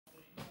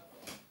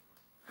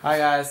Hi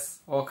guys,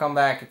 welcome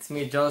back. It's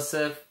me,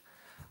 Joseph.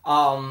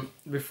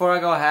 Before I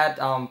go ahead,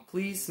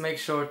 please make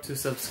sure to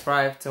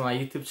subscribe to my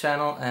YouTube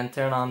channel and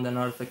turn on the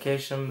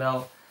notification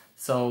bell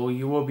so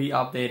you will be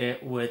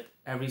updated with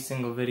every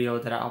single video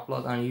that I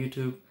upload on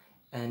YouTube,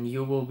 and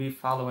you will be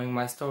following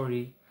my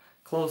story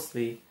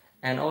closely.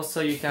 And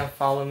also you can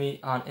follow me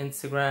on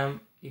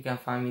Instagram. You can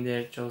find me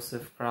there,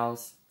 Joseph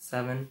Kraus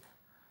 7.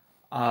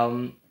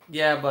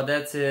 Yeah, but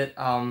that's it.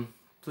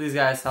 Please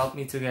guys, help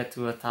me to get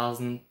to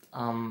 1,000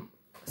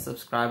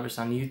 subscribers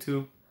on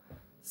YouTube.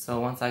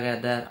 So once I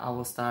get that, I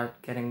will start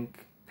getting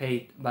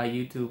paid by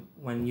YouTube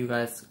when you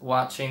guys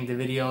watching the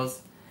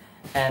videos,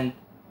 and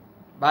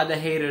by the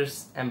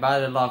haters and by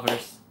the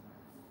lovers,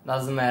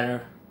 doesn't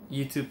matter.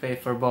 YouTube pay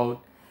for both.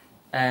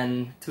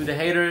 And to the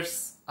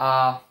haters,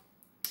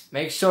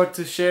 make sure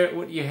to share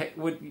it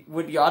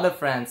with your other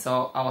friends,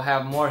 so I'll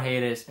have more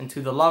haters. And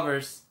to the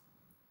lovers,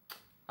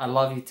 I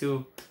love you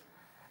too.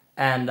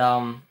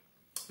 And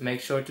make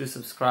sure to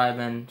subscribe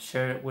and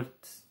share it with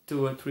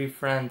 2 or 3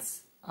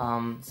 friends.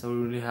 So it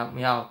really help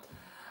me out.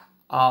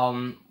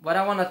 What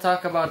I want to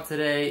talk about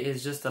today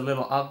is just a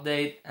little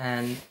update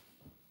and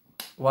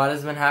what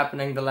has been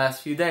happening the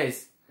last few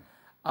days.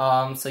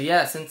 So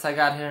yeah, since I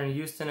got here in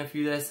Houston a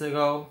few days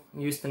ago,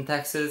 Houston,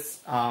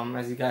 Texas,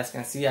 as you guys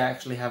can see, I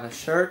actually have a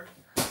shirt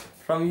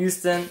from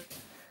Houston.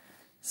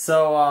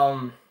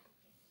 So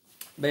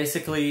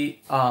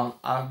basically,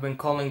 I've been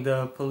calling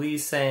the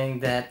police saying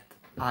that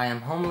I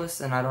am homeless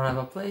and I don't have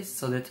a place,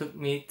 so they took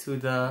me to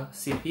the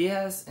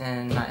CPS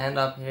and I end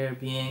up here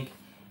being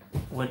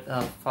with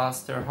a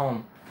foster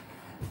home.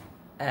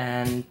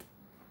 And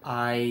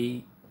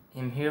I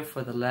am here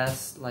for the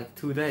last like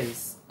 2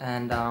 days,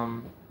 and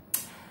I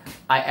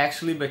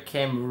actually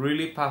became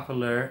really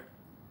popular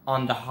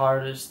on the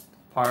hardest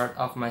part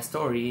of my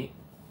story,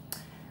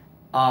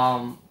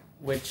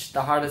 which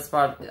the hardest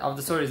part of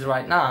the story is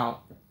right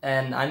now.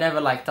 And I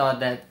never thought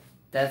that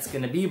that's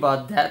gonna be,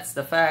 but that's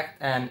the fact,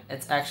 and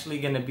it's actually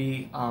gonna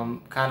be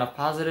kind of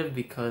positive,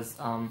 because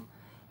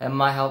it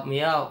might help me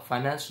out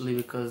financially,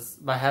 because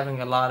by having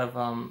a lot of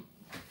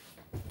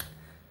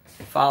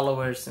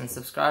followers and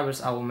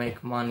subscribers, I will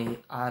make money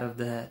out of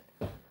that.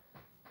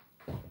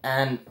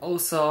 And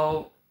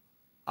also,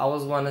 I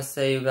always want to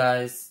say, you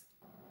guys,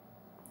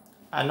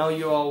 I know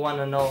you all want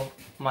to know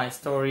my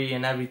story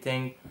and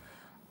everything.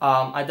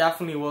 I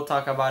definitely will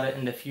talk about it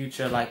in the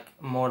future,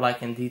 more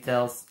in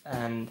details.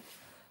 And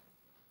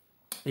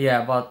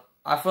yeah, but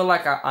I feel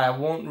like I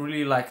won't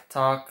really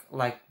talk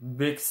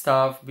big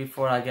stuff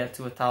before I get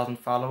to 1,000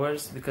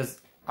 followers,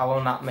 because I will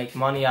not make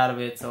money out of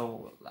it.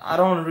 So I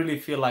don't really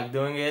feel like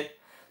doing it.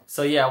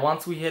 So yeah,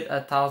 once we hit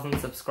 1,000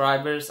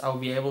 subscribers, I'll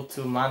be able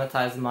to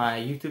monetize my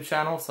YouTube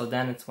channel. So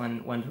then it's when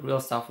the real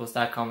stuff will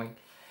start coming.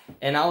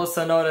 And I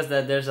also noticed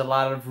that there's a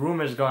lot of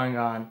rumors going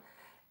on.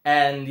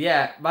 And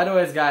yeah, by the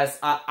way, guys,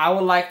 I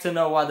would like to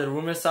know what the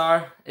rumors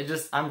are.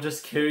 I'm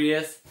just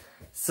curious.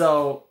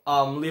 So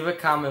leave a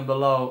comment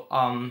below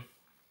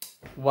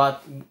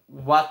what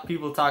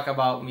people talk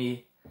about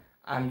me.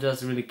 I'm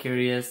just really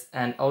curious.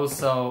 And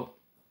also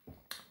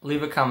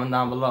leave a comment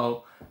down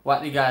below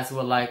what you guys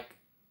would like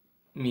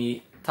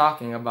me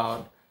talking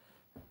about.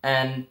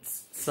 And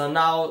so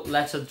now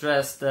let's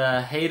address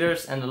the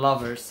haters and the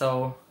lovers.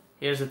 So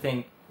here's the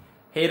thing.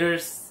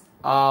 Haters,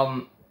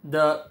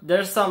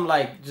 there's some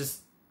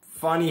just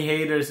funny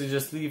haters who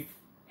just leave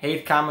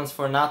hate comments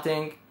for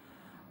nothing.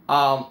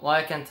 What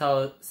I can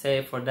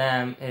say for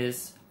them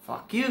is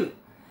fuck you.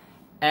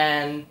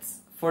 And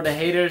for the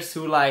haters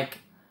who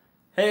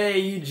hey,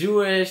 you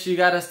Jewish, you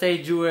gotta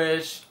stay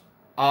Jewish,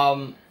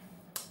 I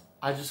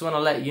just want to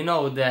let you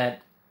know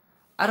that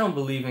I don't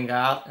believe in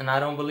God, and I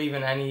don't believe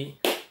in any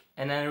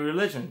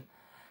religion.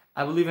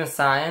 I believe in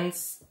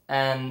science,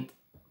 and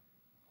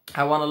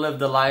I want to live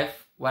the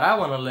life what I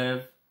want to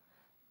live.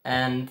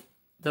 And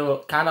the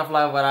kind of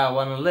life what I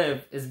want to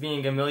live is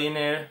being a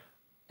millionaire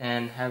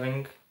and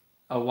having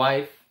a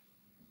wife,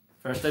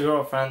 first a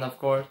girlfriend of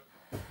course,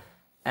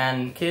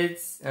 and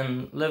kids,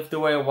 and live the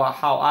way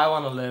how I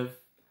want to live.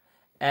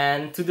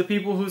 And to the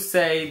people who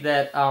say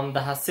that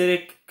the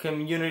Hasidic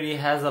community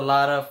has a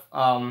lot of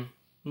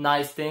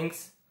nice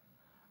things,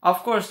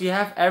 of course you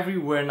have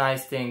everywhere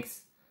nice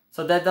things,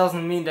 so that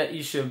doesn't mean that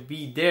you should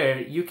be there.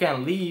 You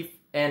can leave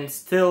and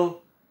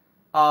still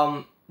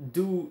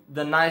do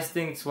the nice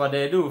things what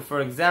they do. For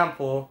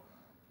example,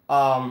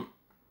 I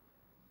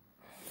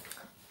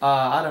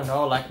don't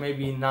know,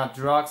 maybe not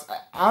drugs.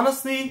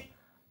 Honestly,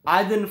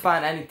 I didn't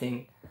find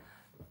anything.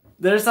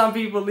 There's some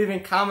people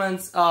leaving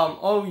comments,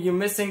 oh, you're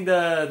missing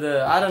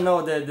the I don't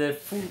know, the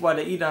food what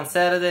they eat on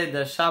Saturday,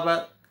 the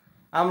Shabbat.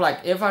 I'm like,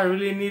 if I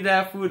really need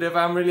that food, if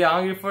I'm really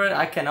hungry for it,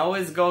 I can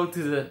always go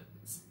to the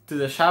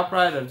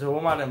ShopRite or to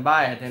Walmart and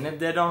buy it. And if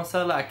they don't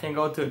sell it, I can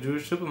go to a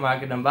Jewish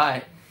supermarket and buy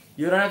it.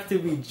 You don't have to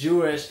be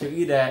Jewish to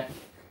eat that.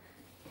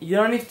 You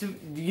don't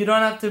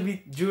have to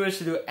be Jewish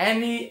to do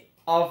any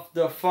of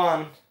the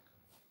fun,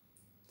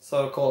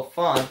 so-called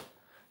fun,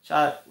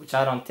 which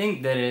I don't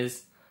think that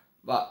is.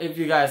 But if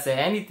you guys say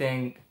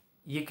anything,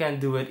 you can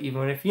do it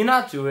even if you're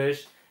not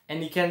Jewish,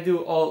 and you can do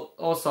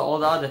also all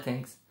the other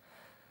things.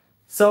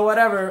 So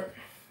whatever,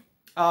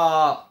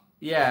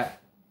 yeah.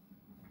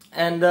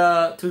 And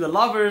to the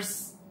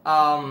lovers,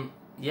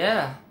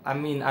 yeah, I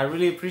mean, I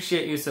really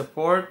appreciate your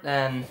support,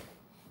 and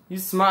you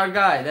smart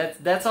guy.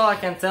 That's all I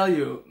can tell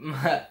you.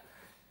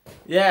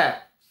 Yeah,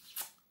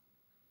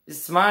 you're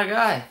smart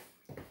guy.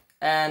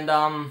 And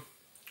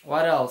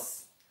what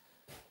else?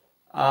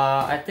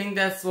 I think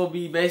that will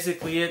be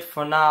basically it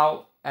for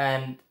now.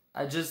 And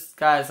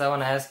guys, I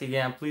want to ask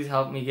again, please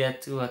help me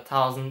get to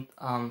 1,000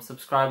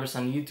 subscribers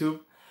on YouTube.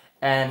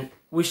 And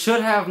we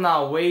should have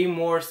now way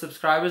more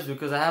subscribers,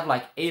 because I have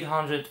like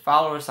 800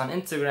 followers on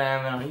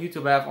Instagram, and on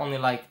YouTube I have only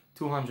like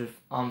 200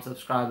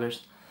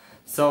 subscribers.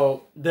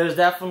 So there's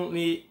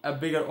definitely a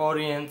bigger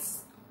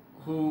audience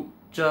who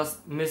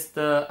just missed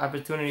the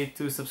opportunity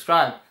to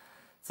subscribe.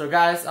 So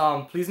guys,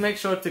 please make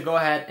sure to go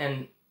ahead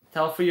and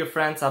tell your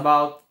friends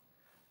about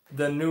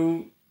the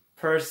new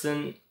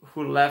person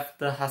who left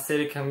the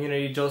Hasidic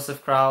community,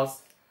 Joseph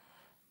Krause,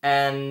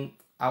 and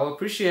I will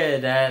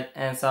appreciate that,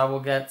 and so I will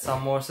get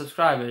some more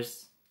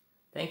subscribers.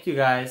 Thank you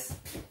guys.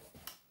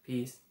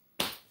 Peace.